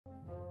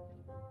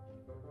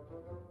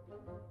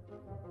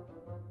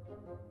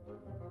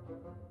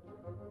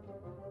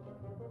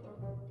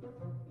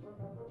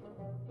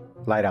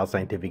Lighthouse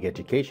Scientific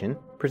Education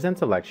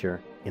presents a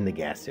lecture in the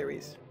gas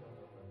series.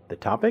 The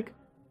topic,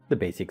 the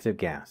basics of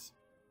gas.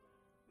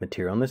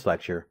 Material in this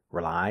lecture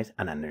relies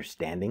on an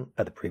understanding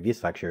of the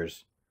previous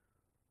lectures,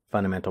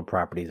 fundamental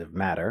properties of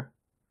matter,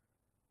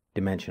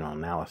 dimensional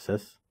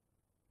analysis,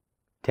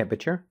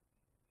 temperature,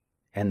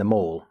 and the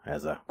mole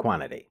as a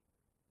quantity.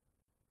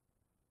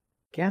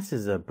 Gas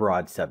is a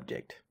broad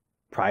subject.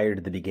 Prior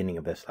to the beginning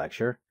of this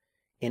lecture,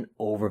 an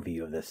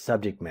overview of the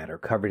subject matter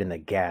covered in the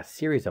gas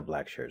series of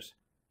lectures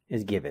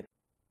is given.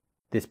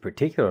 This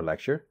particular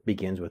lecture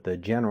begins with a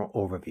general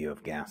overview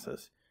of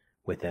gases,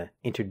 with an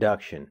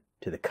introduction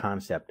to the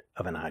concept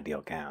of an ideal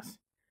gas,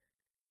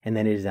 and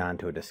then it is on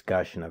to a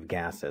discussion of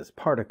gas as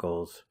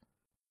particles,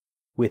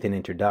 with an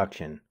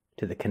introduction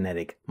to the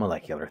Kinetic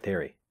Molecular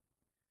Theory.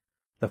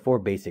 The four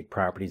basic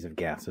properties of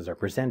gases are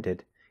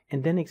presented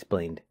and then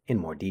explained in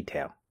more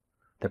detail.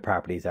 The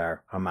properties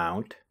are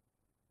amount,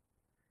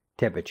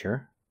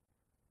 temperature,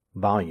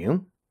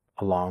 volume,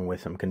 along with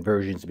some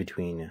conversions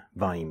between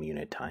volume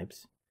unit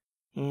types,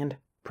 and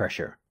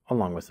pressure,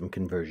 along with some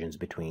conversions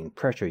between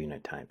pressure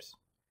unit types.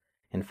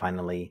 And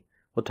finally,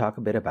 we'll talk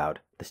a bit about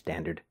the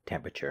standard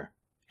temperature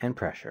and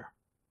pressure.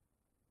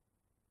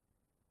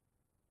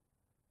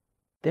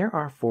 There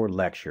are 4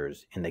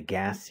 lectures in the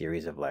gas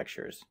series of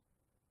lectures,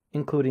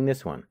 including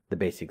this one, the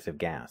basics of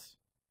gas.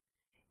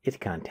 Its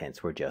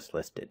contents were just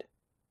listed.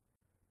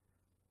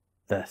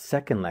 The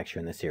second lecture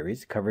in the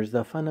series covers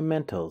the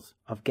fundamentals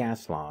of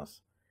gas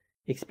laws.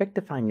 Expect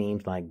to find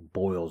names like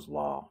Boyle's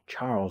Law,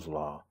 Charles'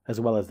 Law,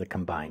 as well as the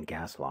combined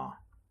gas law.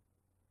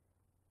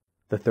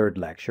 The third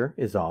lecture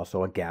is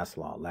also a gas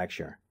law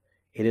lecture.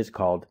 It is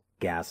called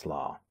Gas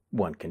Law,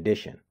 One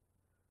Condition.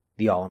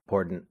 The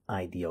all-important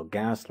ideal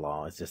gas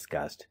law is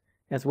discussed,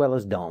 as well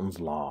as Dalton's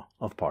Law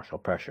of Partial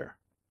Pressure.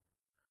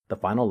 The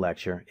final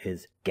lecture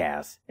is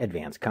Gas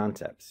Advanced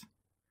Concepts.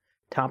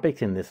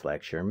 Topics in this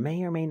lecture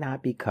may or may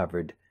not be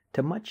covered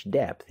to much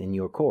depth in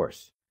your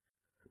course.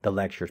 The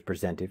lecture is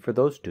presented for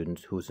those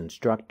students whose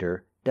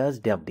instructor does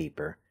delve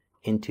deeper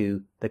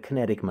into the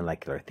kinetic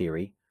molecular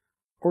theory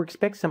or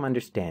expect some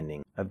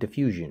understanding of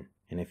diffusion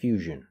and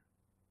effusion.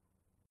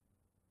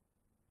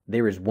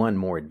 There is one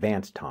more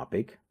advanced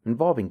topic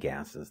involving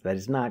gases that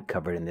is not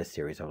covered in this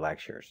series of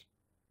lectures.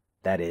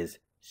 That is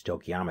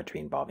stoichiometry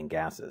involving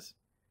gases.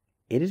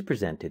 It is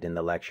presented in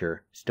the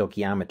lecture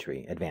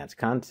Stoichiometry Advanced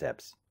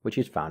Concepts, which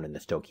is found in the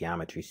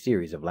stoichiometry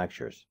series of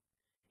lectures.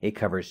 It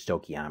covers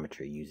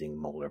stoichiometry using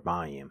molar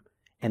volume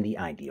and the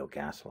ideal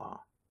gas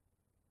law.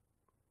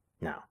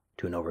 Now,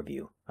 to an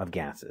overview of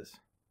gases.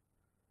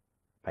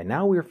 By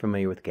now we are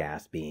familiar with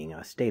gas being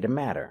a state of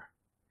matter,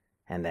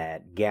 and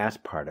that gas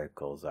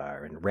particles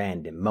are in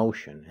random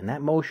motion, and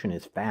that motion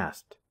is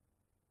fast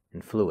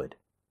and fluid.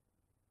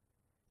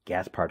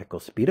 Gas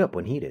particles speed up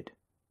when heated.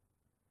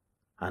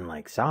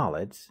 Unlike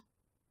solids,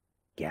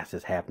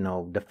 gases have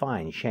no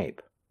defined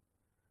shape.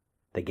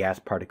 The gas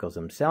particles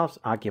themselves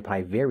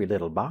occupy very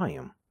little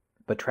volume,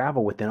 but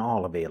travel within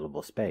all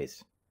available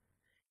space.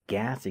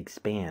 Gas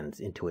expands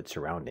into its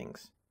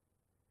surroundings.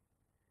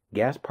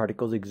 Gas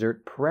particles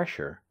exert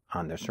pressure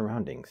on their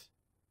surroundings.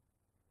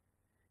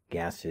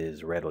 Gas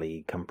is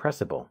readily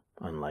compressible,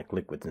 unlike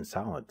liquids and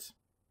solids.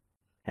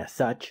 As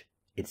such,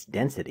 its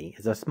density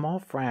is a small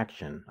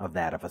fraction of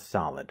that of a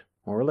solid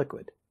or a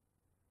liquid.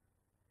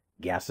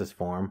 Gases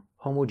form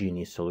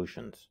homogeneous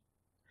solutions.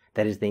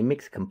 That is, they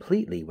mix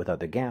completely with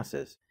other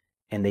gases,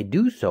 and they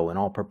do so in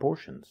all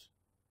proportions.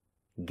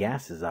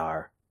 Gases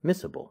are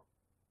miscible.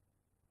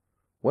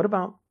 What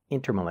about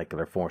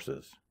intermolecular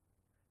forces?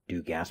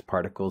 Do gas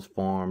particles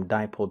form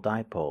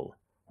dipole-dipole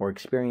or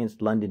experience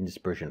London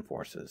dispersion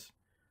forces,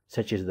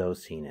 such as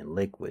those seen in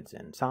liquids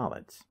and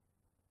solids?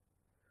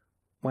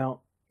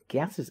 Well,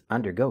 gases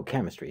undergo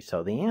chemistry,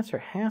 so the answer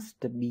has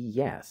to be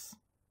yes.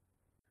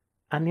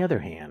 On the other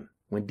hand,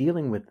 when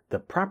dealing with the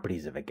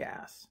properties of a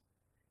gas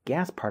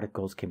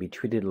particles can be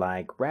treated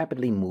like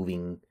rapidly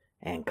moving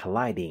and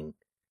colliding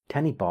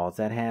tiny balls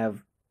that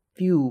have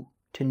few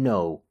to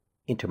no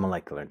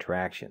intermolecular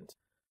interactions.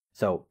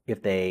 So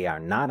if they are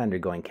not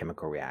undergoing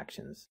chemical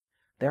reactions,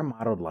 they're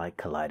modeled like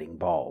colliding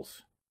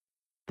balls.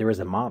 There is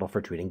a model for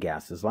treating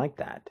gases like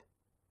that.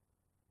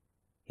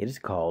 It is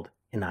called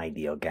an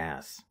ideal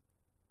gas.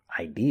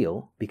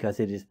 Ideal because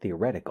it is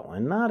theoretical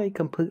and not a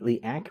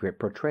completely accurate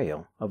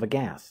portrayal of a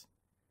gas.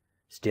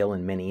 Still,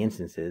 in many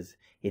instances,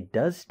 it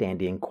does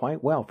stand in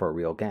quite well for a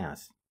real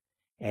gas,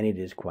 and it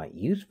is quite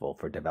useful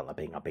for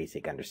developing a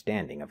basic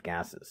understanding of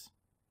gases.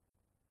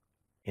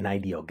 An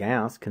ideal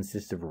gas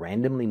consists of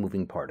randomly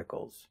moving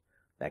particles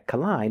that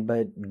collide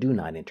but do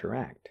not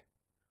interact.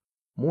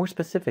 More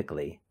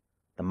specifically,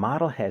 the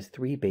model has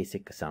 3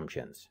 basic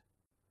assumptions.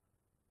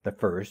 The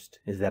first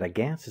is that a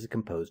gas is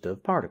composed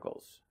of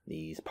particles.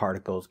 These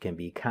particles can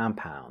be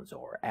compounds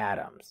or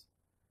atoms.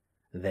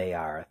 They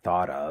are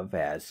thought of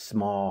as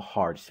small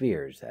hard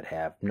spheres that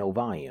have no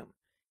volume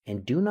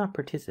and do not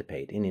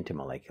participate in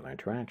intermolecular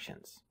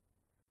interactions.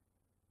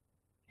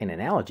 An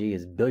analogy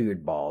is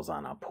billiard balls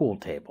on a pool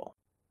table.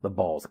 The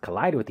balls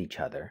collide with each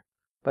other,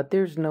 but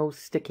there's no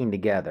sticking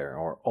together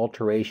or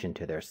alteration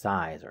to their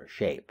size or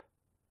shape.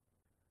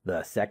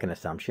 The second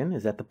assumption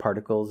is that the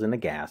particles in the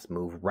gas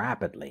move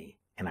rapidly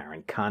and are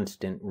in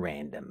constant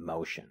random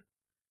motion.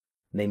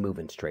 They move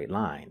in straight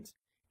lines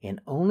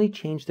and only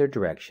change their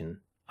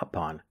direction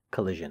upon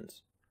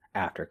collisions.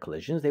 After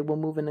collisions, they will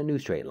move in a new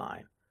straight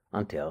line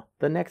until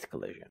the next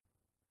collision.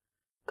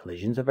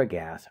 Collisions of a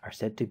gas are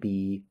said to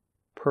be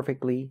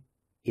perfectly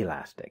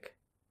elastic.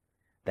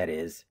 That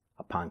is,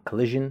 upon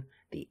collision,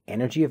 the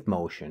energy of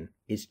motion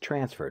is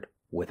transferred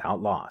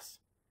without loss.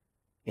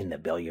 In the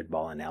billiard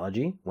ball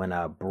analogy, when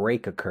a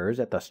break occurs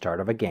at the start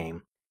of a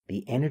game,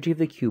 the energy of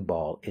the cue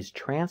ball is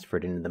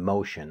transferred into the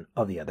motion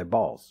of the other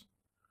balls.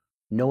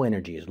 No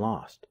energy is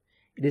lost.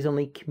 It is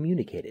only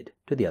communicated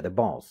to the other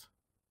balls.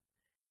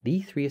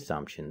 These three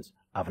assumptions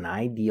of an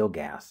ideal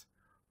gas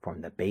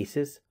form the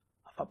basis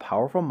of a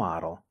powerful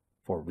model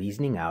for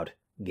reasoning out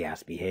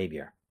gas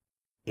behavior.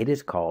 It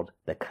is called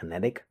the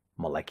Kinetic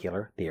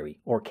Molecular Theory,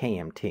 or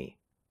KMT.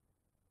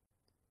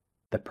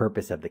 The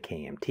purpose of the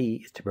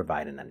KMT is to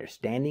provide an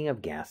understanding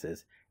of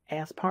gases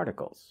as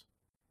particles.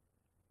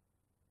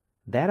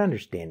 That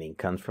understanding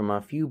comes from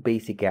a few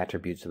basic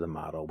attributes of the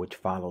model which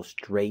follow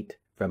straight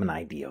from an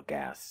ideal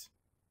gas.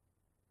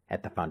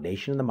 At the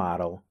foundation of the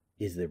model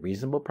is the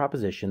reasonable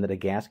proposition that a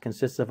gas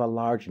consists of a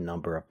large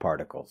number of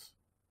particles.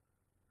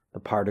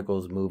 The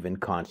particles move in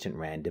constant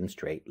random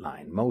straight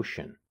line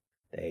motion.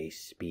 They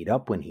speed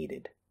up when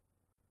heated.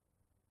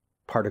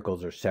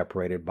 Particles are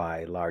separated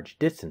by large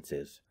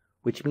distances,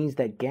 which means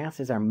that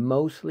gases are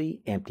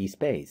mostly empty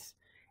space,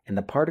 and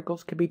the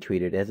particles can be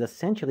treated as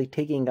essentially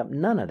taking up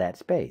none of that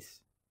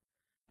space.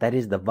 That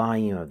is, the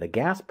volume of the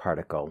gas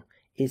particle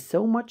is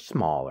so much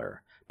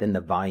smaller than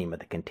the volume of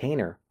the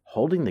container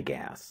holding the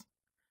gas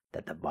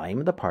that the volume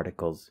of the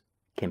particles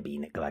can be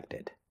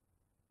neglected.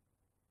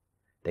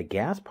 The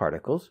gas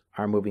particles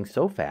are moving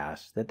so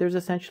fast that there's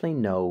essentially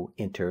no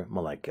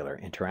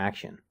intermolecular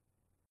interaction.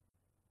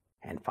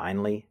 And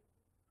finally,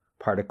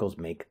 particles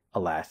make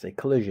elastic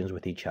collisions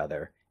with each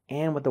other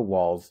and with the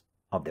walls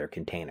of their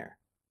container.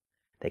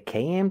 The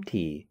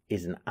KMT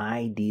is an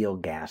ideal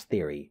gas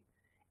theory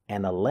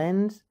and a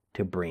lens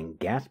to bring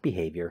gas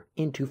behavior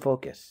into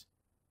focus.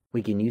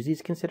 We can use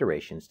these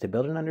considerations to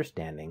build an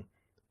understanding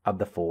of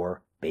the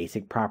four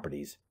basic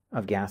properties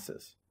of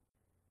gases.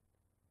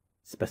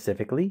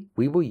 Specifically,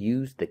 we will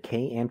use the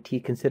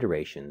KMT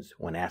considerations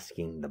when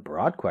asking the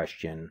broad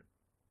question,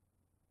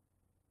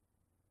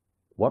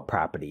 what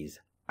properties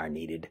are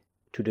needed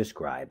to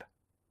describe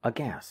a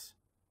gas?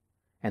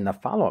 And the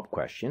follow-up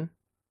question,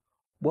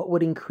 what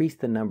would increase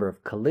the number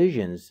of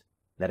collisions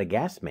that a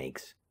gas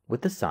makes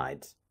with the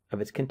sides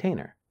of its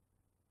container?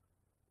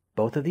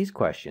 Both of these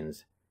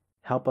questions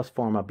help us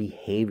form a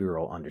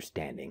behavioral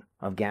understanding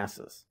of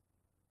gases.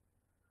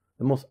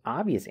 The most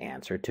obvious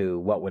answer to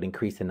what would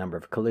increase the number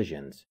of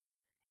collisions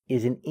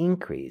is an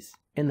increase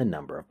in the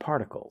number of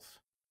particles.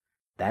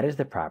 That is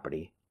the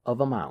property of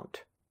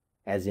amount,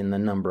 as in the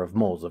number of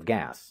moles of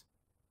gas,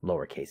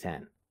 lowercase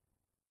n.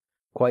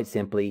 Quite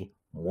simply,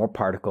 more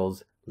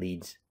particles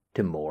leads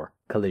to more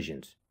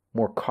collisions.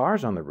 More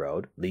cars on the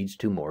road leads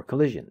to more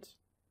collisions.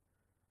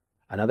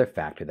 Another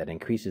factor that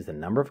increases the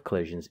number of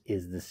collisions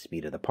is the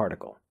speed of the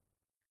particle.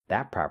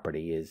 That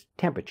property is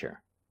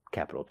temperature,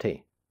 capital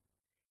T.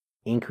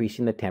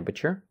 Increasing the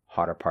temperature,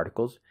 hotter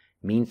particles,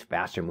 means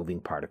faster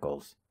moving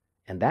particles,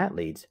 and that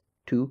leads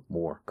to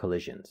more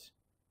collisions.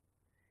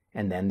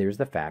 And then there's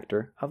the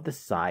factor of the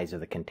size of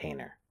the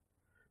container.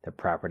 The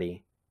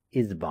property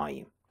is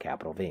volume,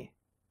 capital V.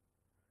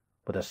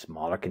 With a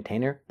smaller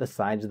container, the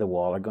sides of the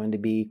wall are going to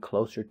be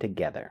closer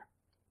together.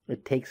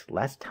 It takes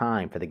less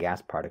time for the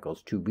gas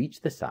particles to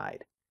reach the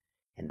side,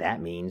 and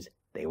that means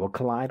they will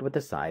collide with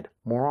the side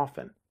more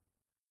often.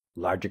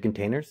 Larger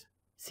containers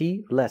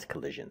see less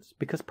collisions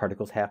because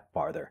particles have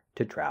farther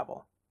to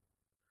travel.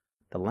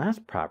 The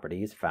last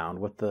property is found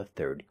with the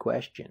third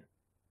question.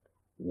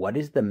 What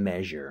is the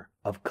measure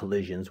of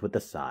collisions with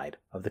the side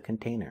of the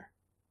container?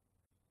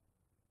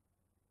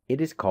 It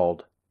is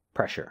called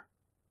pressure.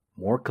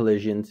 More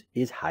collisions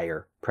is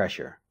higher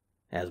pressure.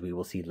 As we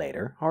will see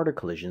later, harder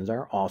collisions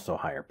are also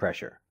higher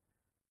pressure.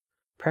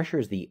 Pressure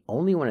is the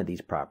only one of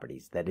these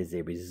properties that is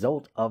a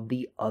result of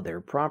the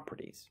other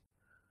properties.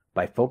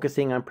 By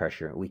focusing on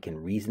pressure, we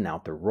can reason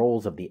out the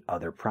roles of the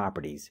other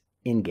properties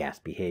in gas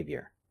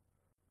behavior.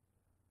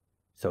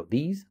 So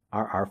these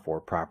are our four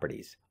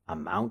properties: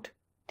 amount,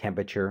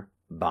 temperature,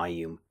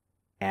 volume,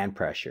 and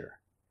pressure.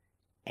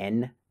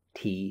 N,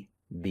 T,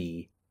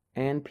 V,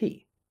 and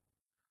P.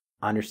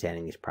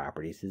 Understanding these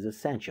properties is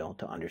essential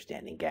to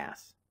understanding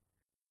gas.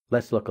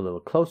 Let's look a little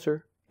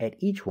closer at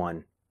each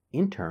one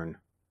in turn,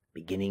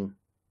 beginning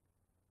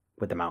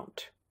with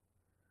amount.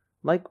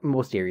 Like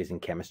most areas in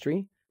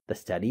chemistry, the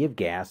study of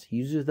gas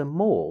uses the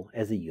mole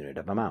as a unit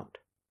of amount.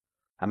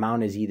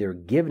 Amount is either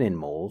given in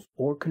moles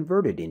or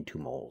converted into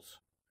moles.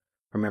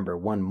 Remember,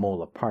 1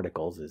 mole of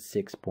particles is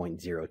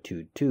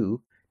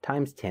 6.022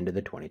 times 10 to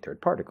the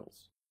 23rd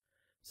particles.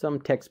 Some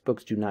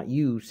textbooks do not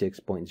use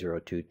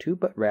 6.022,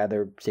 but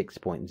rather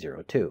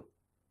 6.02.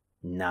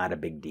 Not a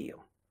big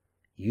deal.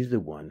 use the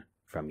one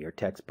from your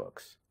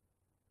textbooks.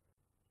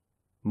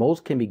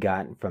 Moles can be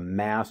gotten from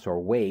mass or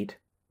weight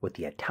with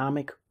the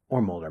atomic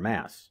or molar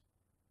mass.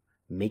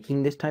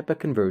 Making this type of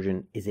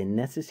conversion is a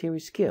necessary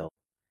skill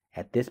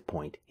at this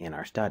point in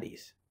our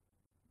studies.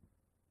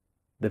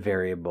 The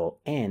variable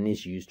n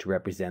is used to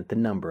represent the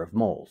number of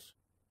moles.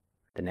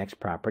 The next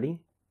property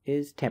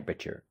is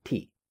temperature,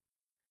 T.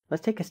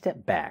 Let's take a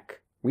step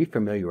back,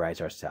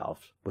 refamiliarize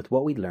ourselves with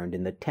what we learned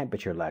in the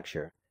temperature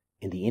lecture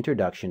in the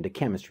Introduction to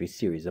Chemistry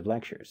series of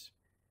lectures.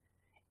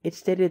 It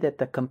stated that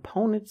the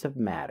components of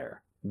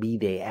matter, be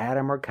they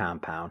atom or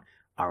compound,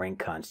 are in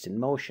constant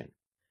motion.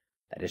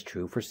 That is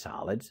true for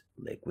solids,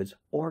 liquids,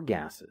 or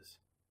gases.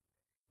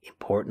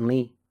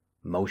 Importantly,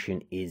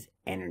 motion is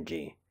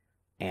energy,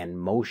 and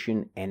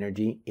motion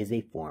energy is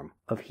a form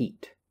of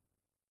heat.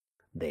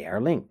 They are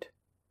linked.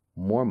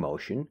 More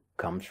motion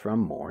comes from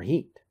more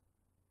heat.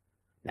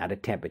 Now to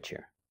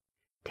temperature.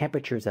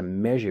 Temperature is a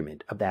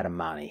measurement of that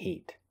amount of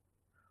heat.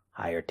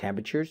 Higher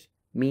temperatures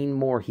mean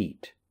more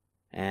heat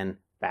and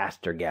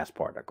faster gas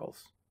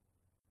particles.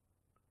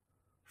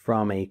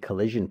 From a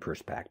collision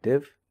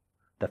perspective,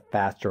 the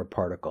faster a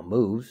particle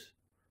moves,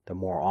 the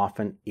more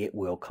often it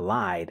will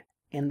collide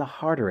and the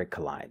harder it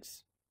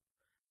collides.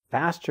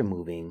 Faster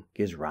moving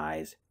gives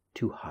rise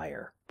to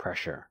higher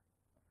pressure.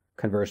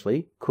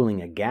 Conversely,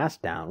 cooling a gas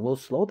down will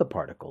slow the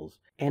particles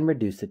and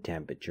reduce the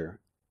temperature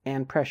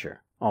and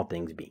pressure, all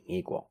things being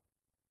equal.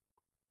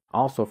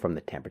 Also from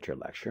the temperature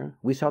lecture,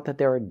 we saw that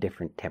there are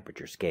different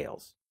temperature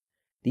scales.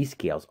 These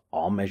scales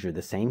all measure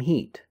the same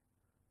heat,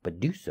 but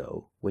do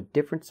so with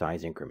different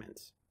size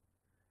increments.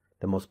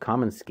 The most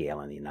common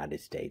scale in the United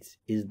States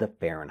is the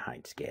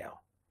Fahrenheit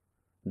scale.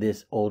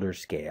 This older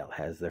scale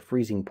has the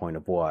freezing point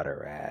of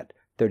water at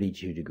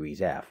 32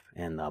 degrees F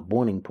and the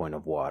boiling point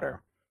of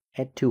water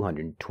at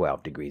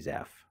 212 degrees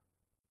F.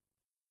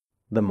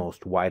 The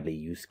most widely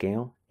used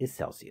scale is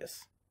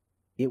Celsius.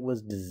 It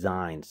was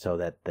designed so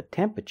that the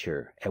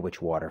temperature at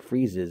which water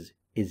freezes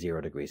is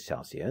 0 degrees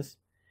Celsius,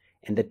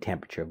 and the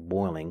temperature of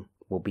boiling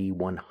will be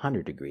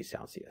 100 degrees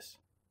Celsius.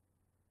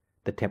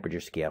 The temperature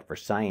scale for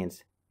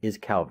science is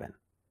Kelvin.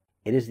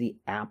 It is the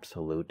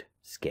absolute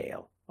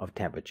scale of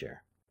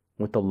temperature,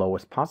 with the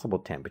lowest possible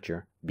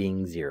temperature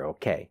being 0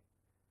 K,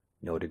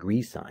 no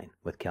degree sign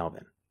with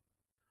Kelvin.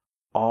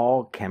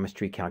 All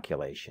chemistry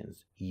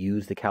calculations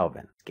use the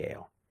Kelvin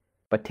scale,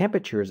 but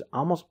temperature is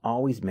almost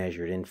always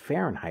measured in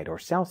Fahrenheit or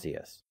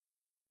Celsius.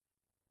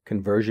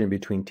 Conversion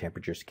between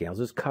temperature scales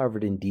is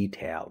covered in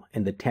detail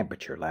in the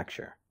temperature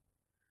lecture.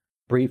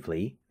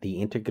 Briefly, the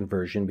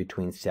interconversion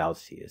between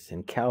Celsius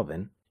and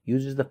Kelvin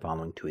uses the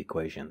following two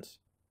equations.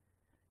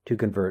 To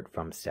convert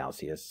from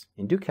Celsius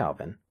into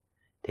Kelvin,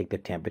 take the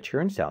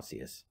temperature in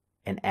Celsius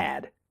and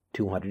add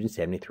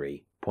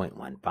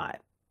 273.15.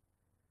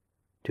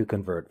 To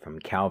convert from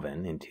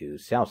Kelvin into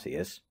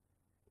Celsius,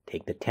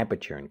 take the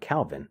temperature in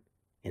Kelvin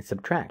and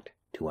subtract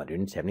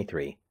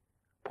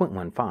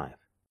 273.15.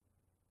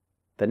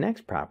 The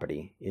next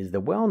property is the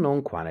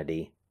well-known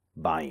quantity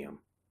volume.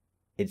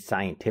 Its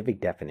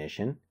scientific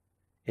definition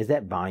is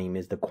that volume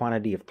is the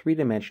quantity of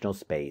three-dimensional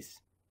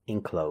space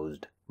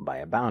enclosed by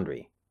a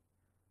boundary.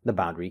 The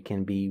boundary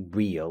can be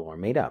real or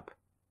made up,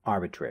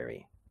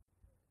 arbitrary.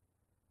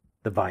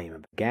 The volume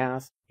of a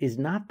gas is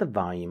not the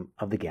volume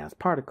of the gas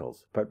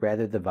particles, but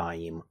rather the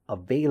volume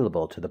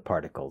available to the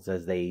particles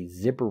as they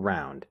zip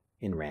around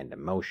in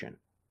random motion.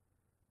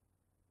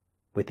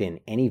 Within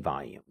any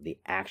volume, the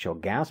actual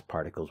gas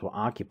particles will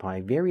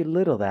occupy very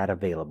little of that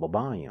available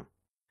volume,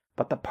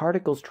 but the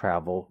particles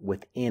travel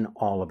within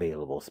all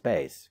available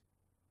space.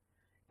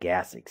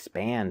 Gas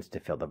expands to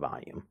fill the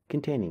volume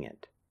containing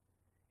it.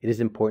 It is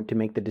important to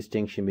make the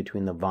distinction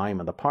between the volume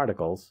of the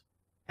particles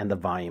and the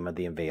volume of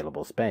the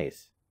available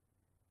space.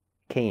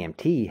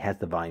 KMT has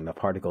the volume of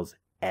particles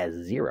as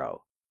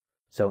 0,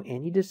 so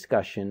any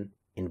discussion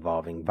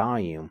involving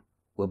volume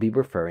will be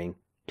referring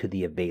to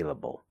the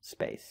available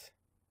space.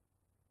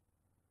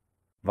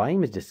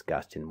 Volume is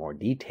discussed in more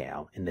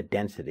detail in the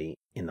density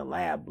in the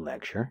lab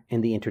lecture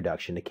in the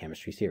Introduction to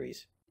Chemistry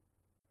series.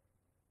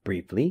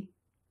 Briefly,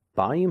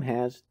 volume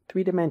has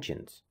three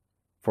dimensions.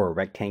 For a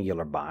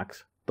rectangular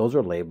box, those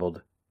are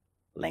labeled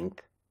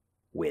length,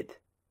 width,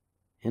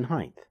 and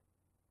height.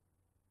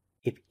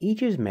 If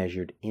each is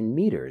measured in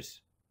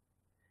meters,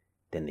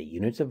 then the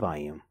units of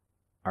volume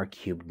are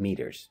cubic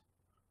meters,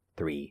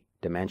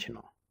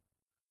 three-dimensional.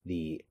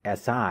 The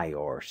SI,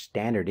 or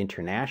Standard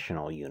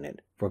International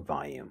Unit for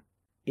volume,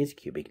 is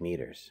cubic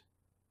meters.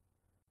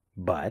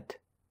 But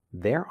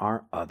there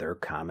are other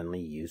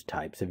commonly used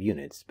types of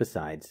units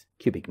besides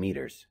cubic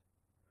meters.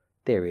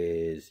 There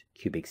is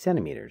cubic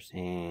centimeters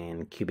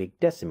and cubic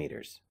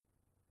decimeters.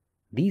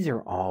 These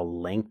are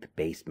all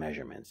length-based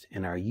measurements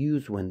and are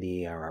used when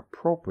they are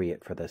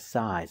appropriate for the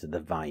size of the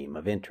volume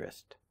of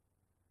interest.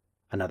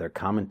 Another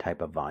common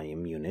type of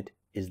volume unit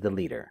is the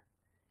liter.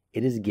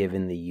 It is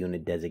given the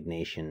unit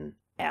designation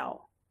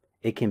L.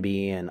 It can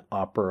be an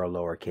upper or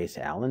lowercase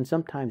l, and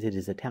sometimes it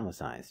is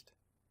italicized.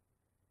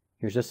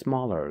 Here's a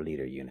smaller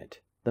liter unit,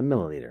 the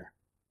milliliter.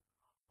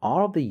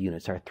 all of the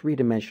units are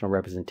three-dimensional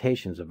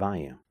representations of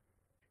volume.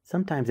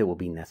 Sometimes it will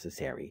be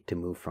necessary to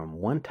move from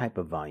one type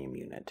of volume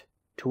unit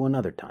to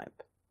another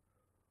type.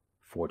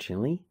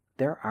 Fortunately,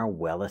 there are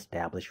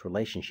well-established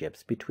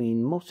relationships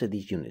between most of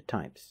these unit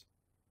types.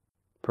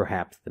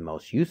 Perhaps the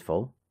most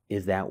useful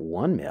is that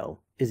 1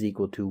 mil is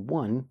equal to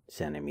 1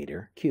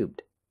 centimeter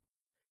cubed.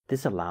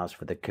 This allows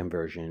for the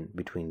conversion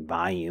between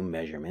volume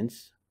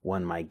measurements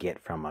one might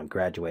get from a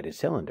graduated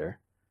cylinder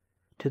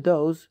to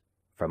those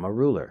from a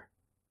ruler.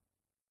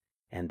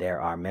 And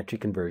there are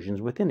metric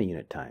conversions within a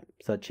unit type,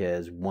 such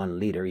as 1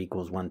 liter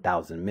equals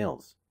 1,000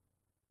 mils.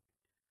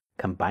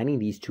 Combining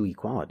these two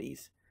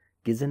equalities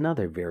gives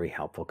another very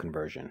helpful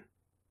conversion.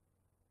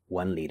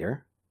 1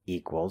 liter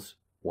equals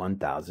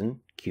 1,000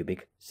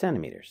 cubic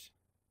centimeters.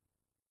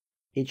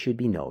 It should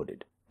be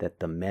noted that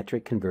the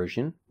metric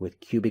conversion with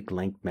cubic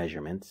length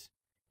measurements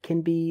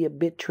can be a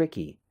bit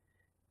tricky,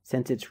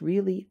 since it's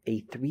really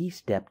a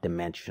 3-step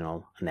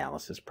dimensional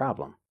analysis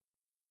problem.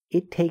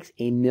 It takes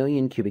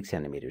 1,000,000 cubic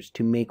centimeters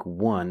to make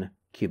 1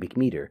 cubic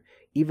meter,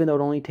 even though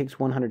it only takes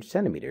 100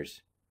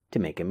 centimeters to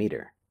make a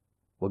meter.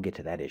 We'll get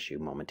to that issue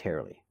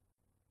momentarily.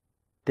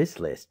 This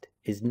list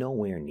is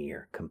nowhere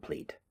near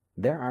complete.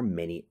 There are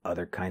many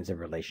other kinds of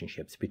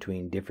relationships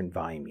between different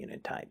volume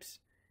unit types,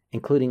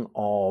 including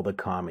all the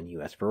common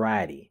U.S.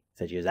 variety,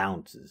 such as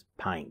ounces,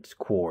 pints,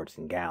 quarts,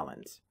 and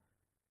gallons.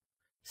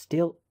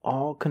 Still,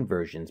 all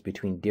conversions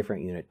between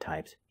different unit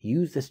types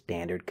use the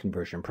standard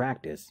conversion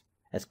practice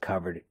as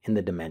covered in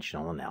the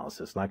dimensional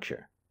analysis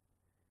lecture.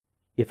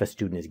 If a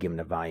student is given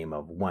a volume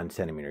of 1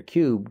 centimeter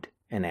cubed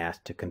and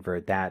asked to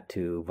convert that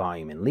to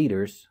volume in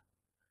liters,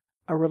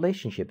 a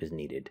relationship is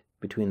needed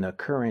between the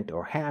current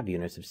or half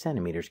units of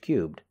centimeters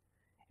cubed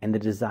and the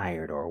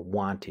desired or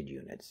wanted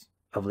units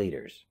of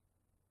liters.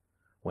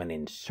 When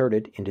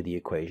inserted into the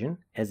equation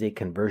as a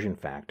conversion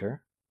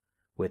factor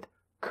with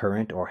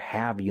current or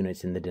half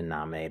units in the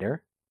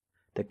denominator,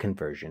 the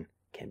conversion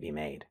can be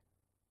made.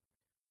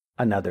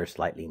 Another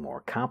slightly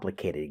more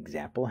complicated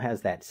example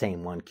has that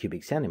same 1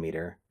 cubic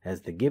centimeter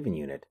as the given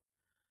unit,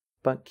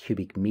 but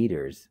cubic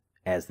meters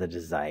as the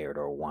desired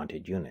or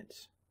wanted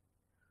units.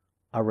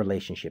 A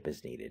relationship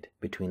is needed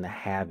between the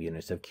half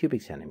units of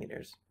cubic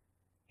centimeters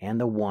and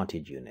the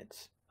wanted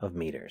units of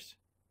meters.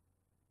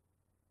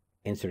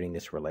 Inserting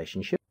this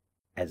relationship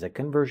as a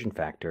conversion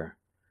factor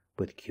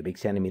with cubic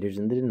centimeters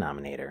in the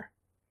denominator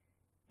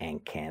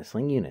and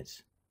canceling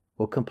units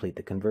will complete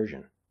the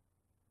conversion.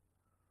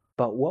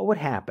 But what would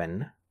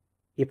happen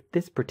if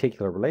this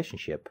particular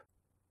relationship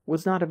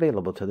was not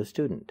available to the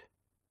student?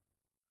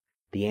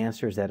 The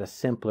answer is that a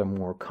simpler,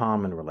 more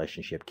common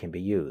relationship can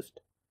be used,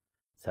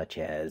 such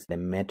as the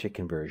metric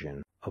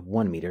conversion of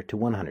 1 meter to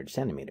 100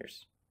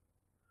 centimeters.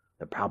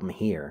 The problem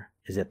here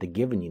is that the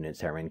given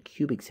units are in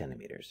cubic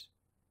centimeters.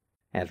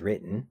 As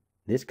written,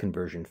 this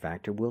conversion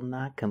factor will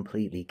not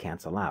completely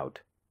cancel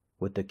out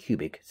with the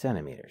cubic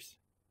centimeters.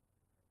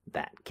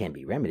 That can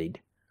be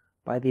remedied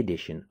by the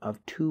addition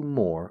of 2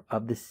 more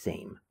of the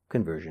same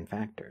conversion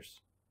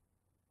factors.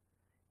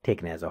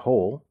 Taken as a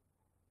whole,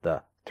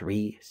 the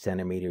 3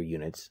 centimeter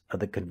units of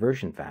the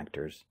conversion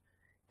factors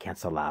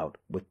cancel out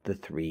with the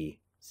 3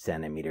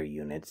 centimeter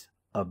units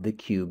of the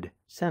cubed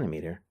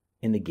centimeter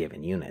in the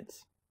given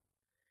units.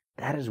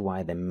 That is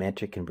why the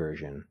metric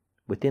conversion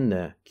within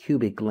the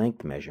cubic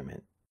length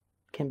measurement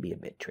can be a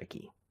bit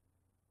tricky.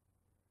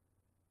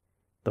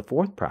 The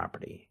fourth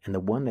property, and the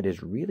one that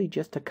is really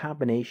just a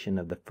combination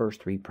of the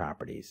first 3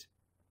 properties,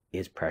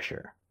 is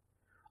pressure.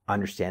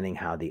 Understanding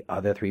how the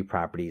other 3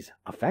 properties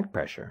affect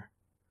pressure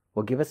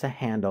will give us a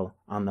handle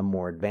on the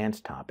more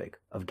advanced topic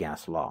of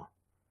gas law.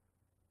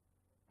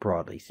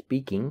 Broadly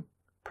speaking,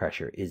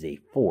 pressure is a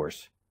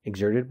force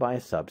exerted by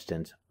a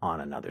substance on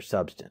another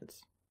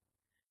substance.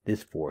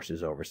 This force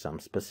is over some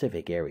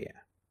specific area.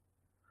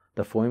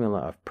 The formula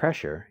of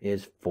pressure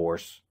is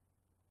force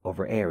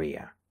over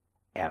area,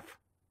 F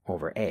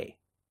over A.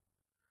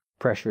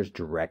 Pressure is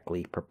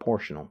directly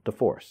proportional to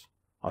force.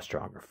 A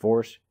stronger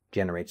force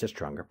generates a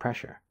stronger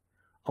pressure.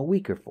 A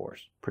weaker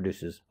force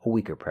produces a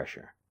weaker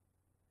pressure.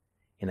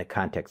 In the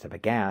context of a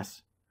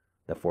gas,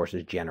 the force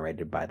is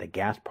generated by the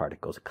gas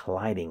particles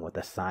colliding with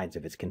the sides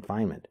of its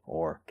confinement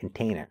or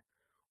container,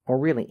 or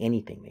really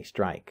anything they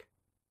strike.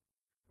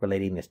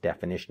 Relating this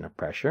definition of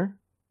pressure,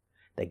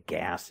 the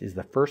gas is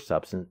the first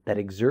substance that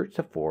exerts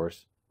a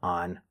force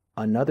on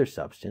another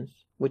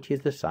substance, which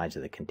is the size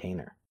of the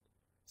container.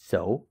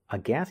 So, a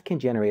gas can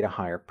generate a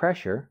higher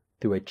pressure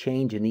through a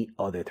change in the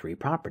other 3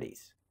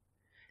 properties.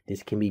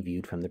 This can be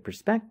viewed from the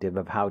perspective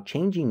of how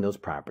changing those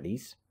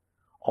properties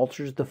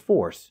alters the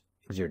force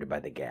exerted by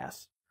the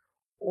gas,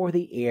 or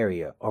the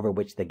area over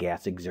which the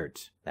gas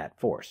exerts that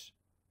force.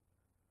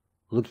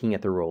 Looking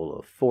at the role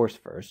of force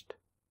first,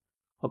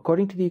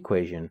 according to the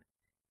equation,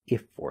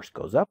 if force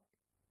goes up,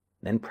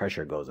 then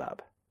pressure goes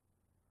up.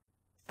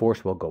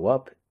 Force will go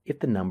up if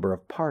the number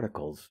of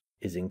particles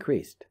is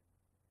increased.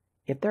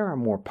 If there are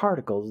more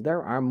particles,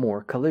 there are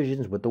more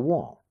collisions with the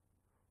wall.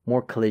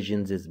 More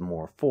collisions is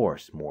more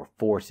force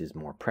is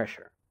more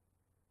pressure.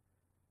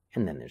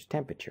 And then there's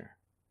temperature.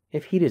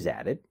 If heat is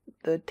added,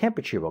 the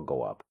temperature will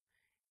go up,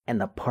 and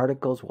the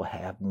particles will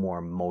have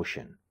more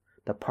motion.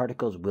 The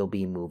particles will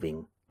be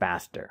moving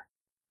faster.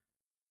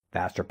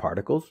 Faster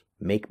particles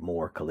make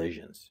more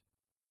collisions.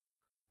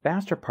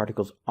 Faster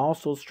particles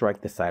also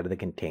strike the side of the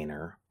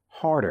container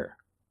harder.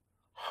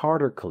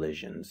 Harder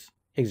collisions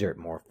exert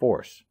more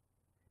force.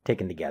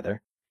 Taken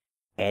together,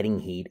 adding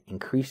heat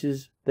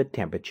increases the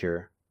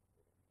temperature,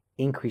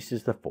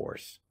 increases the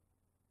force,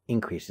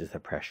 increases the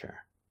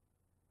pressure.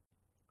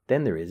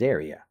 Then there is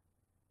area.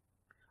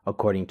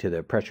 According to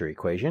the pressure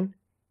equation,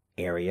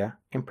 area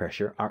and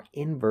pressure are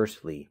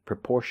inversely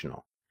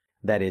proportional.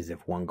 That is,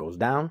 if one goes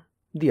down,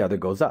 the other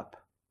goes up.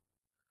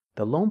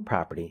 The lone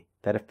property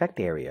that affects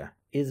area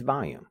is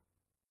volume.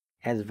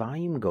 As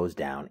volume goes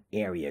down,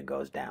 area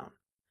goes down,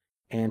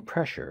 and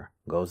pressure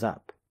goes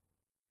up.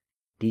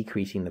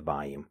 Decreasing the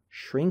volume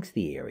shrinks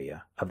the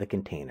area of the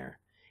container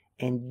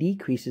and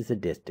decreases the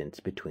distance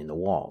between the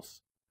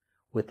walls.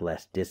 With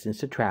less distance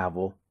to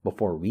travel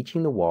before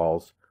reaching the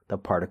walls, the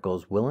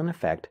particles will in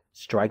effect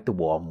strike the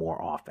wall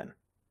more often.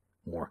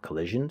 More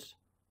collisions,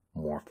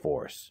 more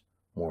force,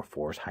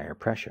 higher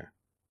pressure.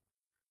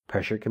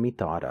 Pressure can be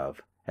thought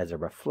of as a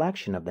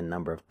reflection of the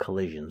number of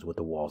collisions with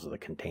the walls of the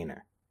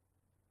container.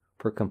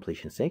 For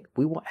completion's sake,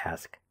 we will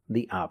ask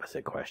the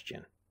opposite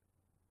question.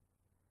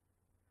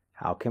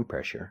 How can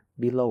pressure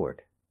be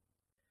lowered?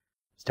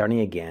 Starting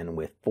again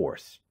with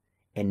force,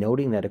 and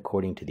noting that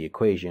according to the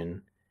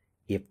equation,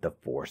 if the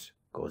force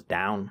goes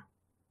down,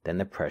 then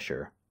the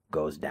pressure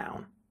goes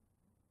down.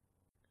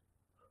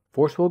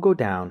 Force will go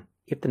down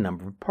if the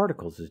number of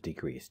particles is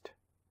decreased.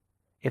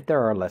 If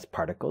there are less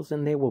particles,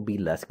 then there will be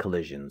less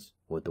collisions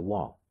with the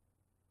wall.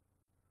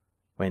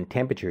 When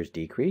temperature is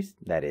decreased,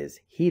 that is,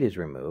 heat is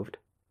removed,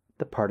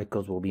 the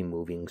particles will be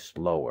moving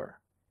slower,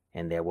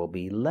 and there will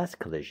be less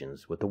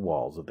collisions with the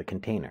walls of the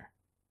container.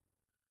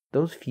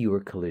 Those fewer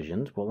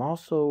collisions will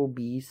also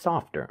be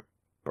softer,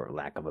 for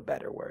lack of a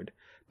better word,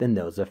 than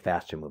those of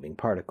faster moving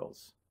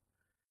particles.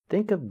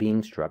 Think of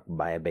being struck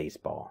by a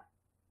baseball.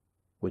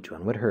 Which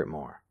one would hurt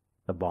more,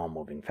 the ball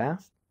moving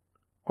fast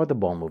or the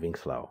ball moving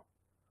slow?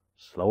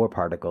 Slower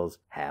particles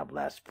have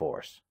less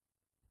force.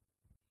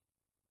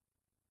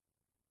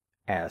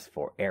 As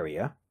for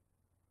area,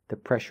 the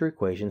pressure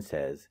equation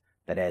says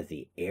that as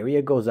the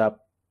area goes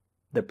up,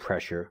 the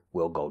pressure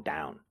will go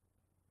down.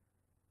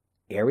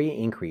 Area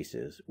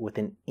increases with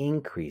an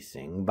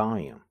increasing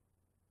volume.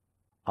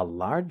 A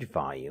large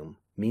volume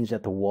means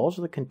that the walls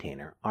of the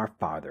container are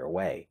farther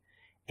away,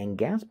 and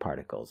gas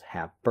particles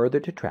have further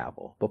to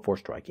travel before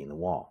striking the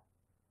wall.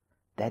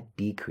 That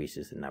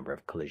decreases the number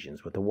of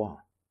collisions with the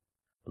wall.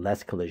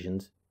 Less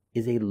collisions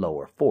is a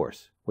lower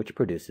force, which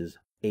produces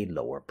a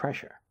lower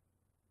pressure.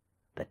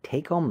 The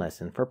take-home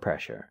lesson for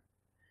pressure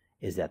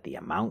is that the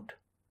amount,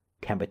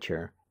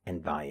 temperature,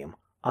 and volume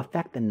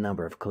affect the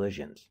number of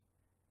collisions,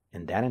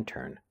 and that in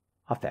turn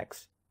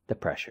affects the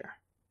pressure.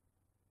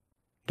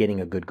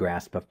 Getting a good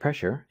grasp of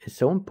pressure is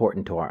so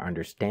important to our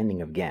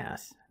understanding of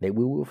gas that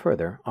we will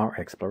further our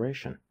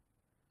exploration.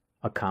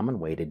 A common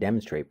way to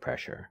demonstrate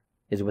pressure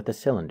is with a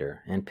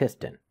cylinder and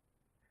piston.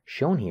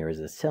 Shown here is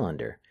a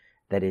cylinder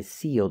that is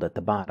sealed at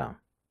the bottom.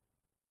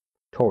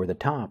 Toward the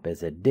top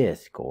is a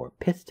disc or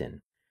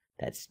piston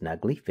that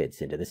snugly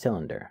fits into the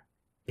cylinder.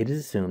 It is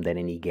assumed that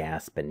any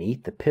gas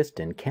beneath the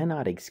piston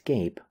cannot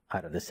escape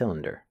out of the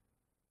cylinder.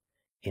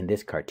 In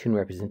this cartoon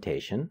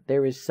representation,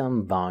 there is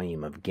some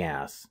volume of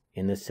gas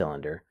in the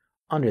cylinder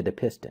under the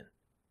piston.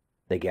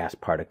 The gas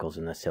particles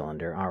in the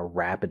cylinder are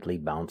rapidly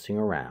bouncing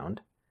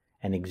around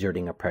and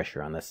exerting a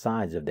pressure on the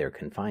sides of their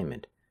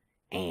confinement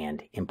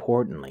and,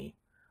 importantly,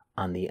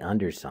 on the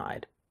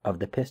underside of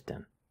the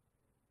piston.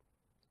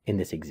 In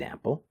this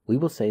example, we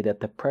will say that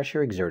the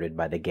pressure exerted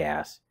by the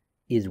gas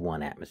is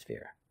 1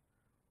 atmosphere.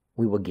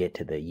 We will get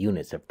to the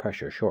units of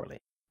pressure shortly.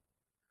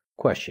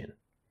 Question: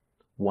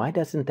 why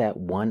doesn't that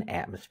 1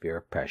 atmosphere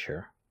of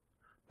pressure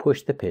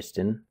push the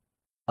piston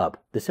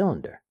up the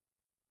cylinder?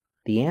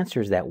 The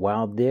answer is that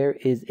while there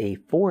is a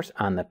force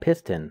on the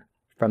piston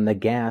from the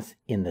gas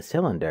in the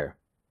cylinder,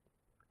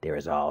 there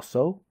is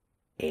also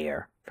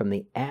air from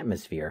the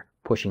atmosphere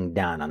pushing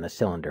down on the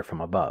cylinder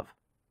from above.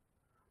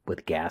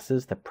 With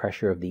gases, the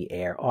pressure of the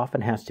air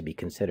often has to be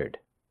considered.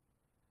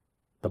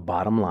 The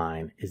bottom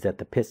line is that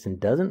the piston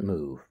doesn't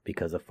move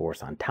because the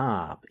force on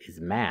top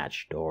is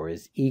matched or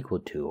is equal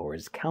to or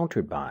is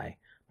countered by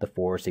the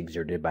force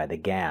exerted by the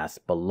gas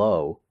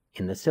below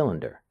in the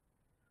cylinder.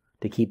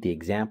 To keep the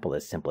example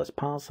as simple as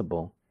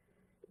possible,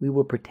 we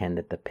will pretend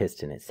that the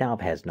piston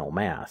itself has no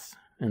mass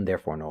and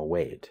therefore no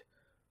weight.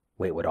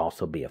 Weight would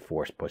also be a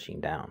force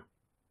pushing down.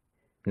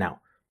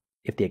 Now,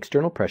 if the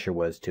external pressure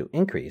was to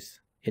increase,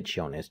 it's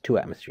shown as 2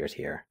 atmospheres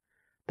here,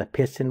 the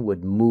piston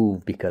would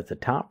move because the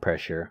top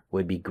pressure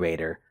would be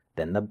greater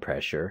than the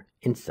pressure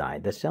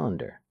inside the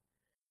cylinder.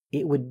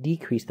 It would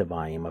decrease the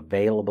volume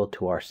available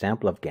to our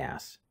sample of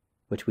gas,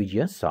 which we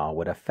just saw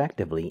would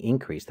effectively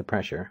increase the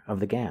pressure of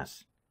the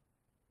gas.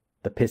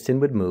 The piston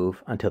would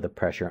move until the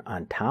pressure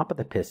on top of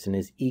the piston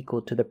is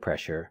equal to the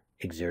pressure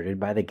exerted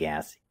by the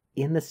gas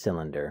in the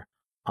cylinder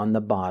on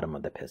the bottom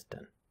of the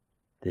piston.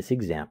 This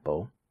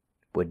example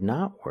would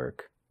not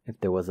work if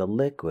there was a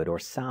liquid or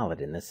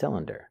solid in the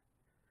cylinder.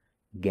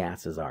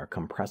 Gases are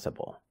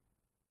compressible.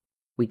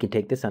 We can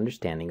take this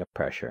understanding of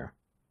pressure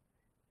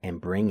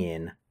and bring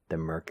in the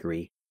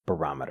mercury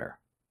barometer.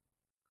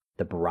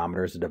 The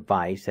barometer is a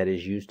device that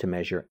is used to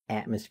measure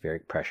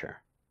atmospheric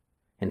pressure.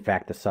 In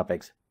fact, the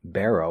suffix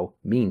baro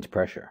means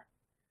pressure.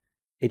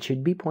 It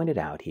should be pointed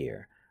out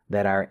here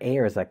that our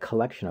air is a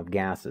collection of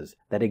gases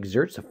that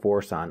exerts a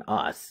force on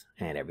us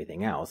and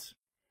everything else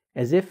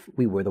as if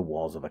we were the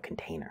walls of a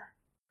container.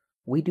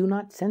 We do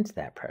not sense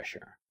that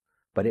pressure,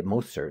 but it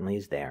most certainly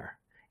is there,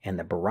 and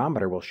the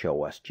barometer will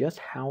show us just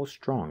how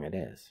strong it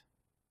is.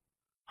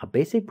 A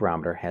basic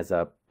barometer has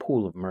a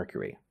pool of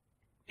mercury,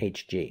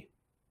 Hg.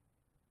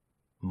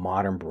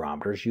 Modern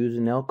barometers use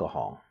an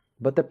alcohol,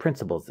 but the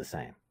principle is the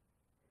same.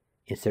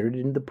 Inserted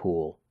into the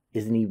pool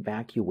is an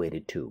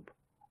evacuated tube.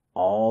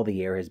 All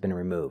the air has been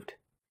removed.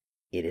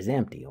 It is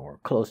empty or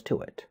close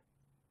to it.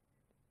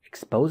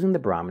 Exposing the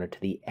barometer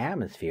to the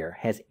atmosphere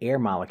has air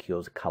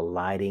molecules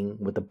colliding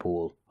with the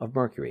pool of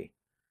mercury,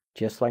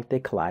 just like they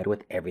collide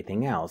with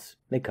everything else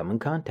they come in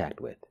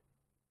contact with.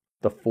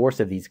 The force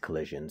of these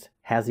collisions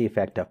has the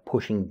effect of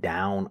pushing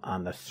down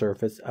on the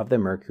surface of the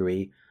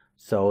mercury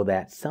so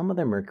that some of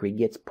the mercury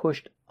gets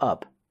pushed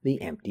up the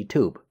empty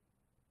tube.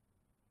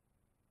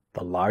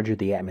 The larger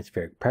the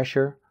atmospheric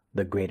pressure,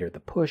 the greater the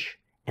push,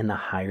 and the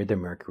higher the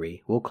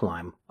mercury will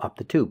climb up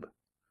the tube.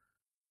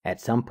 At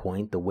some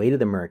point, the weight of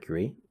the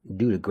mercury,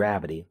 due to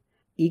gravity,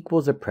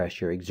 equals the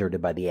pressure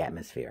exerted by the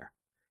atmosphere,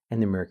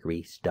 and the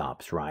mercury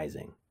stops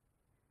rising.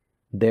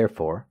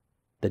 Therefore,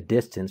 the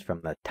distance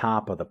from the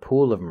top of the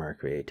pool of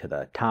mercury to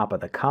the top of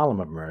the column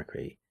of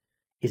mercury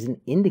is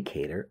an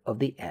indicator of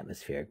the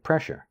atmospheric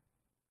pressure.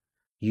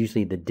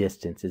 Usually the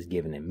distance is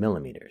given in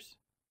millimeters.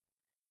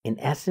 In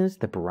essence,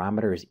 the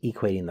barometer is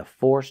equating the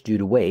force due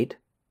to weight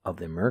of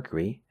the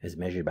mercury, as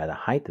measured by the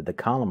height of the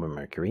column of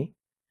mercury,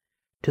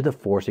 to the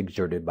force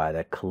exerted by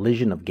the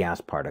collision of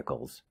gas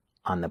particles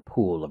on the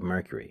pool of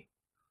mercury.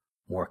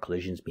 More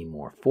collisions mean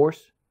more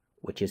force,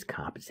 which is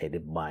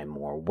compensated by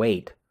more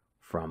weight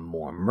from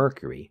more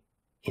mercury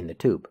in the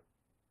tube.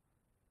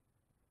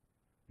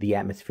 The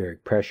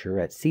atmospheric pressure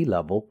at sea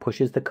level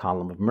pushes the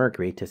column of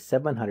mercury to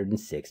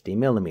 760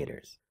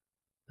 millimeters.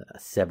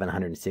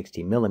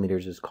 760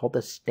 millimeters is called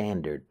the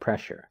standard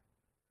pressure.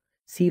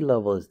 Sea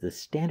level is the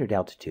standard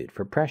altitude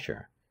for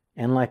pressure,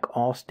 and like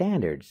all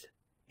standards,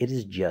 it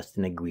is just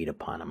an agreed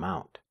upon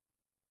amount.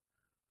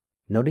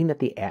 Noting that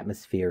the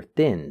atmosphere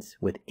thins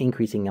with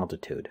increasing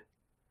altitude,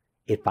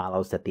 it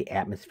follows that the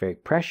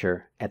atmospheric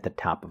pressure at the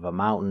top of a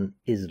mountain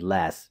is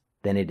less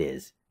than it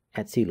is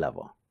at sea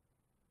level.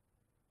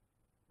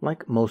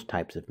 Like most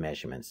types of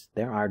measurements,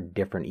 there are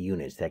different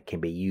units that can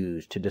be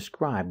used to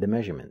describe the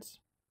measurements.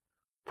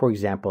 For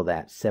example,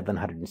 that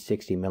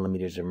 760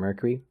 millimeters of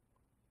mercury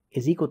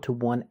is equal to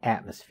 1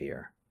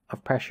 atmosphere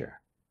of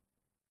pressure.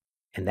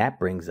 And that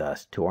brings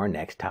us to our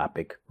next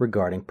topic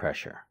regarding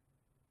pressure.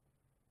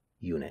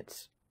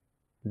 Units.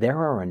 There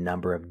are a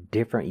number of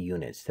different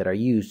units that are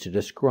used to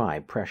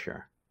describe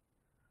pressure.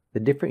 The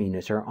different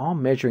units are all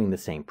measuring the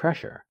same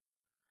pressure,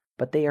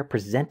 but they are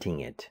presenting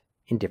it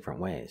in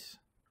different ways.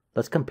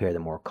 Let's compare the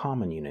more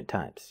common unit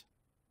types.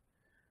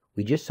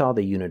 We just saw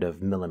the unit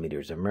of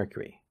millimeters of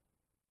mercury.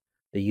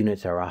 The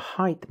units are a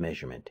height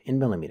measurement in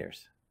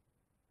millimeters.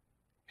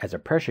 As a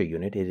pressure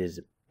unit, it is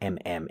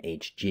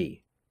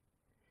mmHg.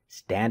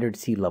 Standard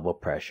sea level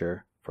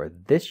pressure for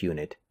this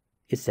unit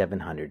is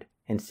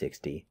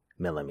 760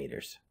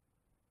 millimeters.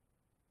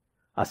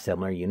 A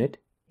similar unit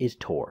is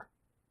torr.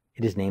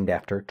 It is named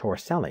after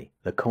Torricelli,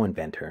 the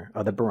co-inventor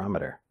of the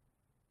barometer.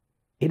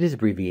 It is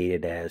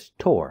abbreviated as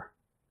torr,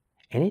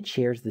 and it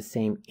shares the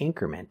same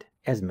increment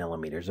as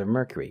millimeters of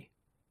mercury.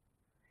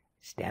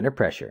 Standard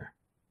pressure,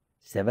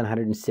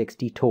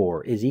 760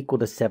 torr, is equal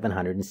to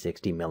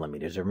 760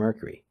 millimeters of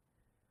mercury.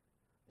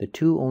 The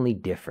two only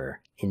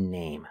differ in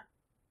name.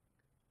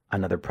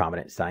 Another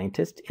prominent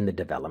scientist in the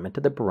development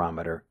of the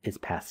barometer is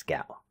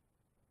Pascal.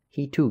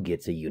 He too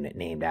gets a unit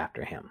named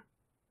after him.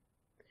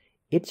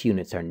 Its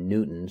units are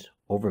newtons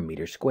over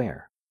meter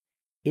square.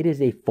 It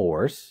is a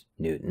force,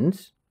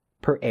 newtons,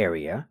 per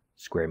area,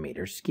 square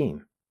meters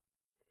scheme.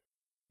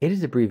 It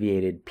is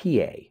abbreviated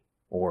PA,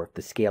 or if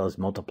the scale is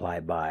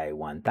multiplied by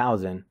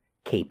 1000,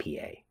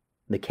 kPa.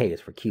 The K is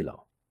for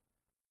kilo.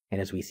 And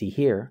as we see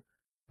here,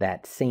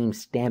 that same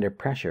standard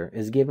pressure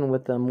is given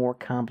with a more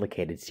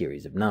complicated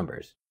series of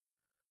numbers.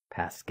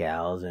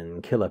 Pascals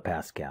and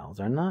kilopascals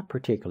are not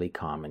particularly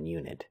common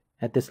unit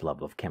at this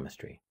level of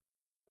chemistry.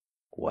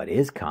 What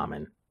is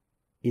common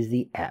is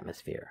the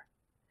atmosphere.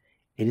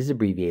 It is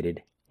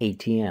abbreviated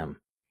ATM,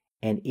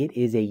 and it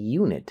is a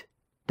unit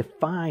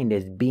defined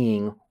as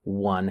being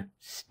 1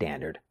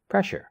 standard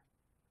pressure.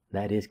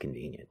 That is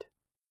convenient.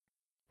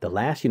 The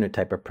last unit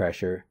type of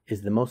pressure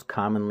is the most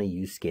commonly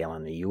used scale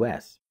in the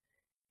U.S.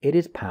 It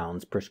is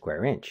pounds per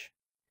square inch.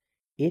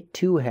 It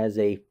too has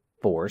a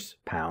force,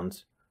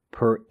 pounds,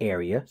 per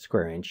area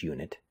square inch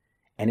unit,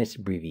 and its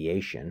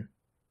abbreviation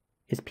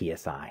is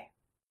PSI.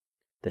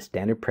 The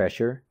standard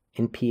pressure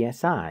and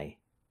PSI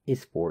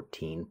is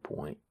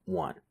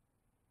 14.1.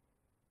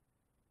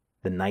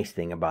 The nice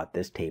thing about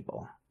this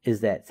table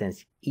is that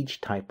since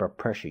each type of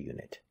pressure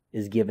unit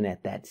is given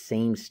at that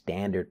same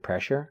standard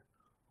pressure,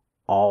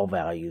 all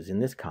values in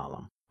this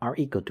column are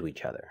equal to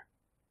each other.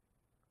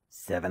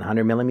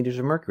 700 millimeters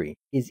of mercury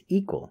is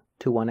equal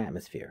to 1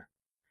 atmosphere,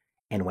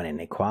 and when an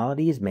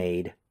equality is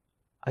made,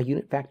 a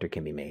unit factor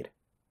can be made.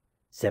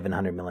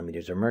 700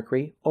 millimeters of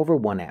mercury over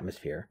 1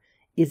 atmosphere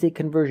is a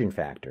conversion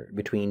factor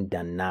between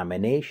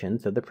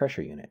denominations of the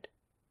pressure unit.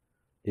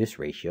 This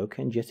ratio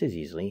can just as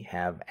easily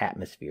have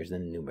atmospheres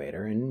in the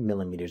numerator and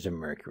millimeters of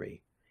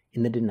mercury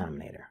in the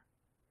denominator.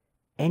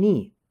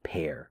 Any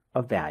pair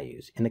of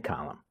values in the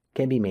column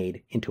can be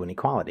made into an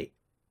equality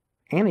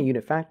and a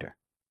unit factor.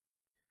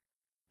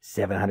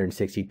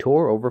 760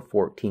 torr over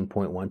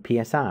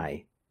 14.1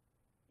 psi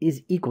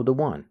is equal to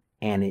 1,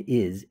 and it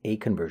is a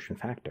conversion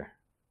factor.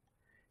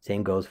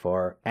 Same goes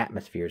for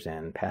atmospheres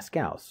and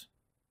pascals.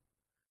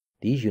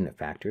 These unit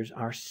factors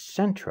are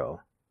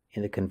central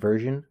in the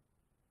conversion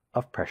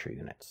of pressure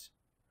units.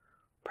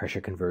 Pressure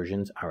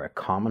conversions are a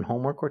common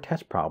homework or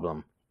test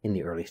problem in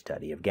the early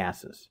study of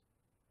gases.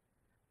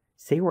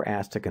 Say we're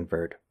asked to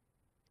convert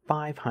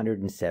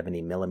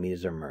 570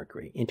 millimeters of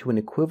mercury into an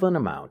equivalent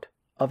amount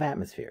of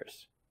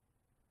atmospheres.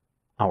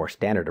 Our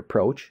standard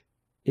approach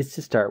is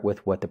to start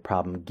with what the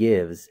problem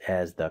gives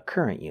as the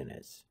current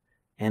units,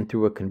 and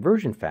through a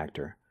conversion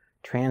factor,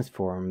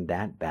 transform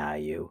that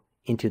value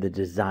into the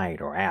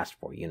desired or asked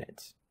for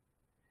units.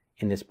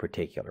 In this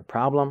particular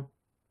problem,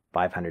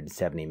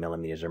 570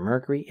 millimeters of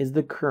mercury is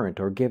the current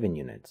or given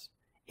units,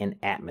 and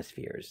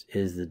atmospheres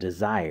is the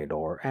desired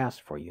or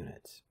asked for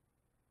units.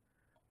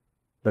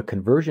 The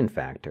conversion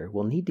factor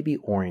will need to be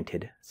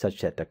oriented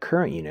such that the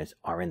current units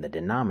are in the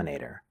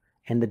denominator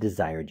and the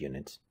desired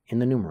units in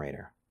the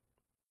numerator.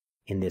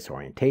 In this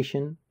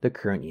orientation, the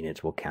current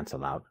units will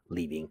cancel out,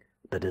 leaving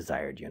the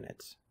desired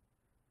units.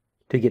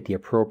 To get the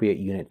appropriate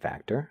unit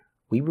factor,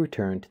 we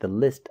return to the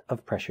list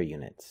of pressure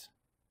units.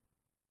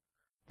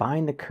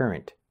 Find the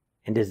current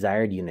and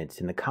desired units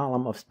in the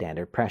column of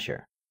standard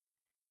pressure.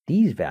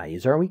 These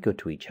values are equal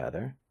to each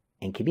other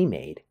and can be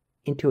made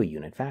into a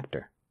unit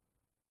factor.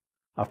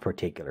 Of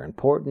particular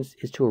importance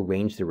is to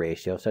arrange the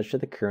ratio such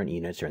that the current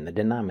units are in the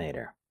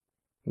denominator.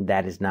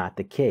 That is not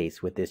the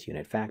case with this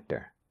unit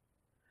factor.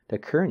 The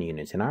current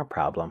units in our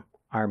problem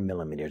are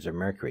millimeters of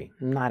mercury,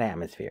 not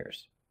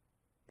atmospheres.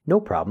 No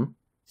problem,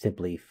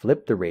 simply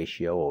flip the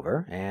ratio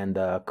over and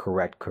the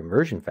correct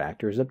conversion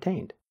factor is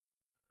obtained.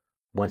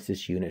 Once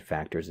this unit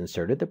factor is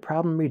inserted, the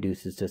problem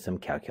reduces to some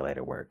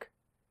calculator work.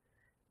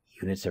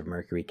 Units of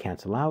mercury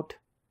cancel out,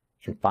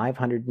 and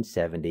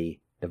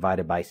 570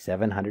 divided by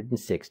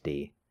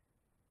 760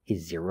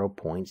 is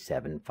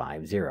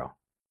 0.750.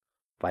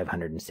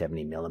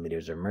 570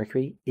 millimeters of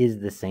mercury is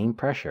the same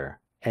pressure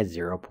as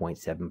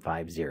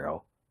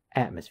 0.750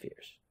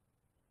 atmospheres.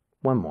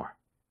 One more.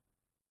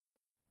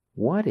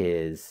 What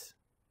is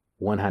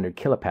 100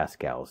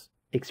 kilopascals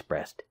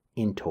expressed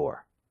in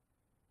torr?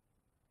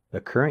 The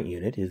current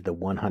unit is the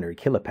 100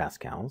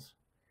 kilopascals,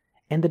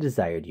 and the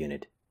desired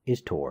unit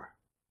is torr.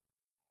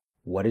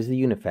 What is the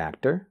unit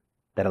factor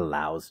that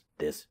allows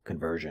this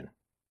conversion?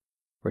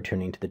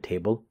 Returning to the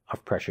table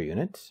of pressure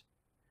units,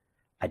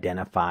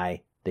 identify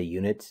the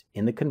units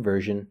in the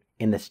conversion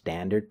in the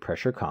standard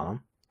pressure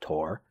column,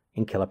 torr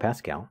in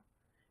kilopascal.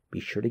 Be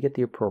sure to get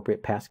the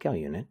appropriate Pascal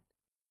unit.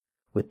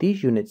 With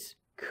these units,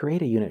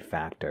 create a unit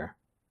factor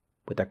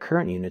with the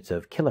current units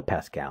of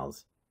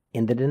kilopascals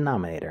in the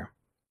denominator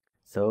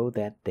so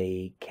that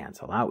they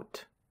cancel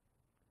out.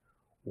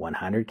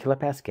 100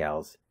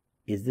 kilopascals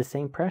is the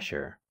same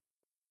pressure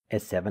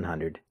as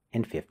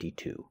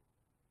 752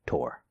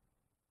 torr.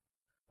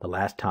 The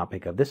last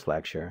topic of this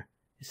lecture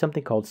is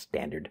something called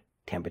standard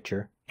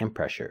temperature and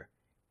pressure,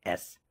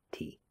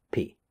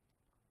 STP.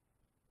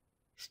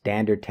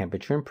 Standard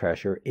temperature and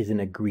pressure is an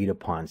agreed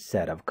upon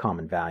set of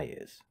common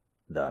values.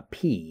 The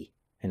P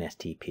in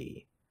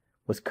STP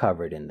was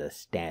covered in the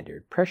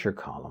standard pressure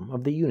column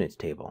of the units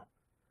table.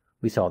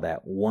 We saw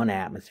that 1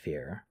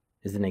 atmosphere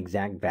is an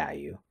exact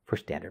value for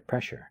standard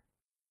pressure.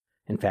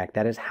 In fact,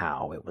 that is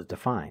how it was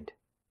defined.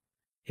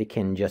 It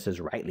can just as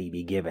rightly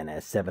be given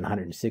as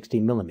 760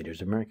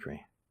 millimeters of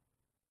mercury.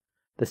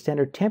 The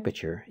standard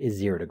temperature is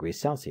 0 degrees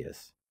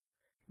Celsius.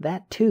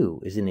 That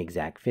too is an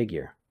exact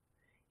figure.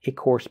 It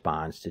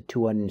corresponds to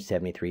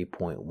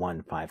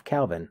 273.15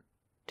 Kelvin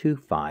to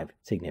 5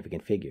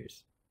 significant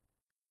figures.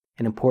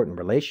 An important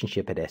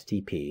relationship at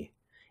STP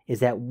is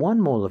that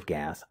 1 mole of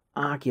gas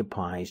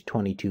occupies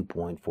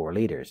 22.4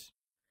 liters.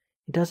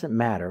 It doesn't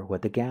matter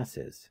what the gas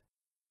is.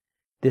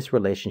 This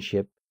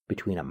relationship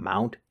between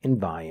amount and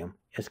volume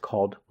is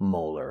called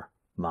molar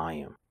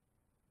volume.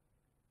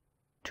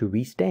 To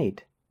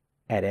restate,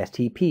 at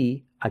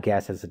STP, a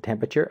gas has a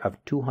temperature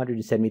of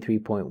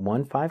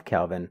 273.15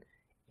 Kelvin,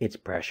 its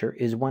pressure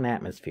is 1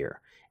 atmosphere,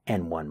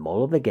 and 1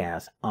 mole of the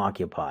gas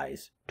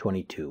occupies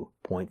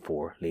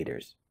 22.4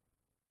 liters.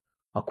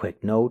 A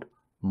quick note,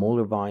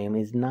 molar volume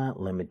is not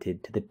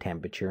limited to the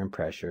temperature and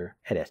pressure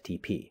at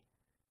STP.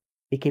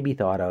 it can be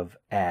thought of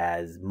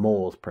as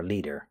moles per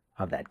liter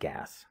of that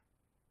gas.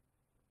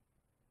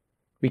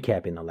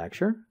 Recapping the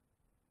lecture,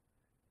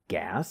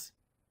 gas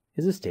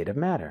is a state of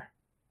matter.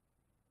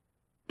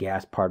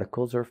 Gas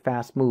particles are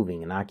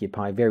fast-moving and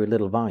occupy very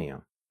little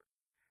volume.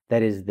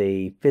 That is,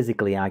 they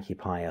physically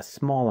occupy a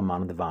small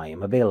amount of the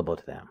volume available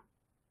to them.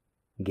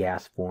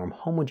 Gas form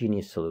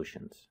homogeneous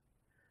solutions.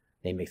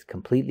 They mix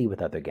completely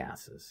with other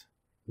gases.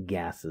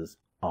 Gases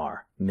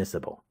are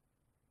miscible.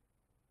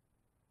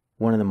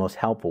 One of the most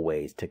helpful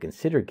ways to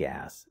consider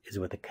gas is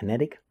with the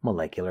Kinetic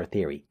Molecular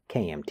Theory,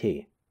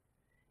 KMT.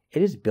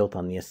 It is built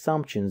on the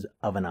assumptions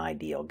of an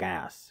ideal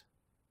gas.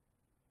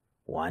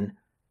 1.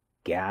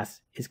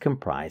 Gas is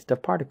comprised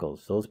of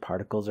particles. Those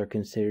particles are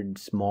considered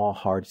small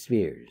hard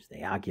spheres.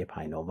 They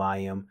occupy no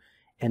volume,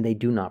 and they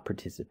do not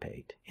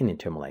participate in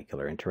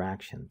intermolecular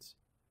interactions.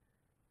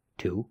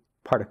 2.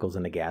 Particles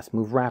in a gas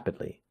move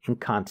rapidly, in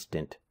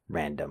constant,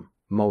 random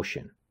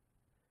motion.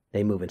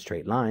 They move in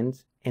straight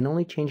lines and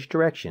only change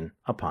direction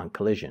upon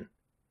collision.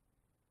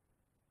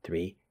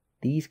 3.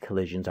 These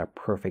collisions are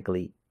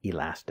perfectly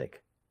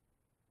elastic.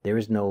 There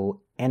is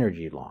no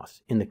energy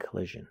loss in the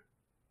collision.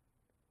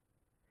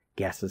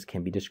 Gases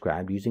can be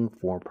described using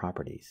 4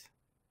 properties.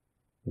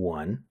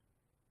 1.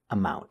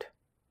 Amount.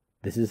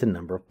 This is the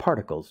number of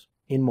particles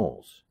in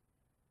moles.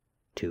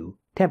 2.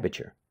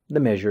 Temperature, the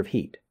measure of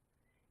heat.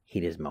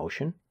 Heat is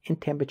motion, and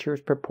temperature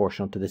is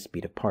proportional to the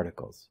speed of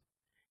particles.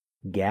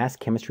 Gas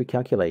chemistry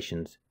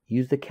calculations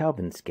use the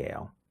Kelvin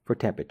scale for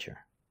temperature.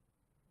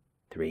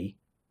 3.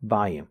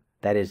 Volume,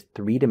 that is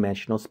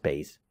three-dimensional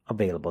space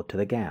available to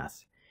the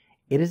gas.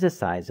 It is the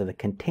size of the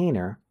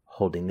container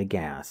holding the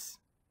gas.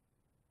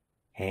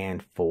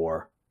 And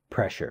 4.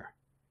 Pressure.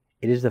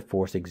 It is the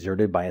force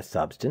exerted by a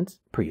substance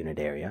per unit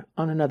area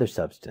on another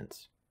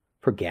substance.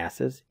 For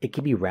gases, it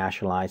can be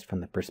rationalized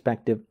from the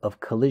perspective of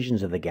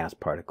collisions of the gas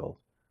particle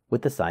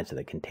with the size of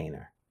the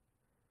container.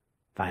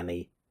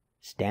 Finally,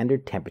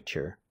 standard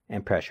temperature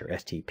and pressure,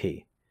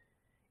 STP.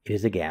 It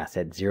is a gas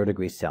at 0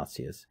 degrees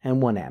Celsius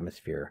and 1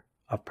 atmosphere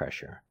of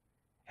pressure.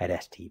 At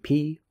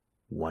STP,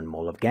 1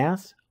 mole of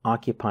gas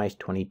occupies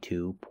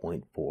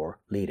 22.4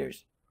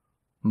 liters,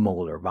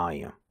 molar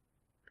volume.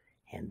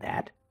 And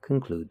that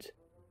concludes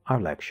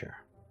our lecture.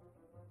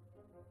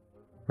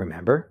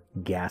 Remember,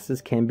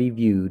 gases can be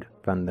viewed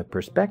from the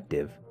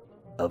perspective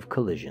of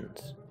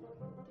collisions.